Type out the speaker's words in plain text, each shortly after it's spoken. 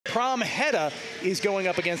Pramheda is going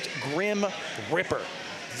up against Grim Ripper.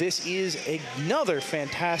 This is another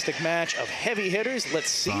fantastic match of heavy hitters. Let's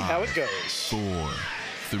see how it goes. 4,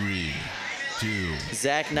 3, 2.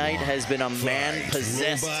 Zach Knight has been a man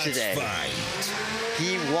possessed today.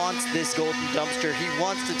 He wants this golden dumpster. He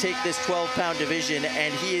wants to take this 12-pound division,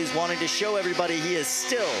 and he is wanting to show everybody he is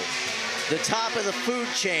still the top of the food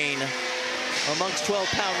chain amongst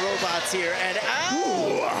 12-pound robots here. And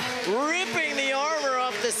ripping the armor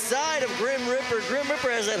off the side of Grim Ripper. Grim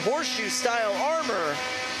Ripper has that horseshoe-style armor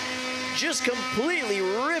just completely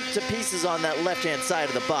ripped to pieces on that left-hand side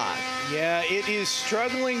of the bot. Yeah, it is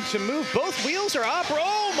struggling to move. Both wheels are up.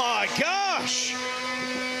 Oh my gosh!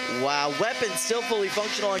 Wow, weapon still fully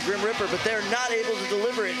functional on Grim Ripper, but they're not able to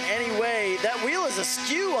deliver it in any way. That wheel is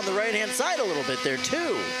askew on the right-hand side a little bit there,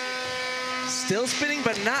 too. Still spinning,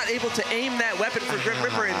 but not able to aim that weapon for Grim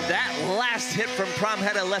Ripper, and that last hit from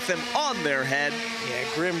Pramheda left them on their head. Yeah,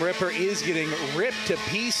 Grim Ripper is getting ripped to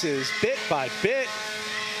pieces bit by bit.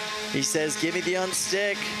 He says, give me the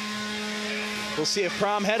unstick. We'll see if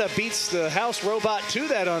Pramheda beats the house robot to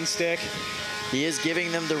that unstick. He is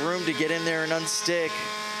giving them the room to get in there and unstick.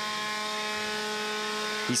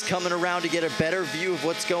 He's coming around to get a better view of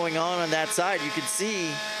what's going on that side. You can see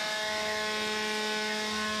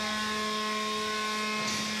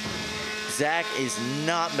Zach is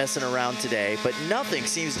not messing around today, but nothing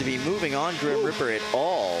seems to be moving on Grim Ripper at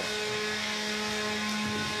all.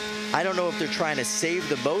 I don't know if they're trying to save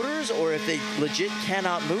the motors or if they legit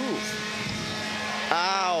cannot move.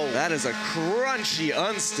 Ow. That is a crunchy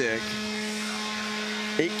unstick.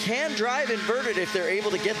 It can drive inverted if they're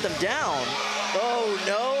able to get them down. Oh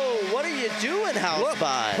no, what are you doing,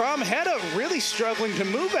 Housebot? Pramheda really struggling to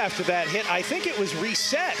move after that hit. I think it was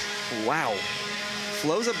reset. Wow.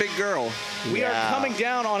 Flo's a big girl. We are coming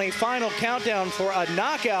down on a final countdown for a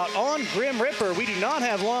knockout on Grim Ripper. We do not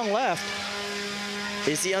have long left.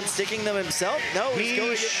 Is he unsticking them himself? No, he's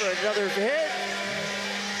going in for another hit.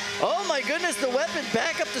 Oh my goodness, the weapon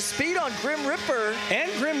back up to speed on Grim Ripper.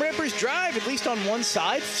 And Grim Ripper's drive, at least on one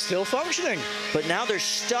side, still functioning. But now they're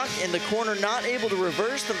stuck in the corner, not able to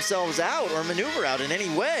reverse themselves out or maneuver out in any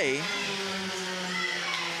way.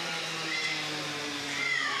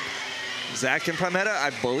 Zach and Pramheda, I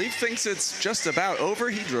believe, thinks it's just about over.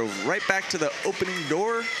 He drove right back to the opening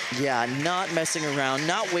door. Yeah, not messing around,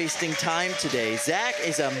 not wasting time today. Zach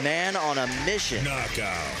is a man on a mission.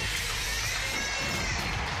 Knockout.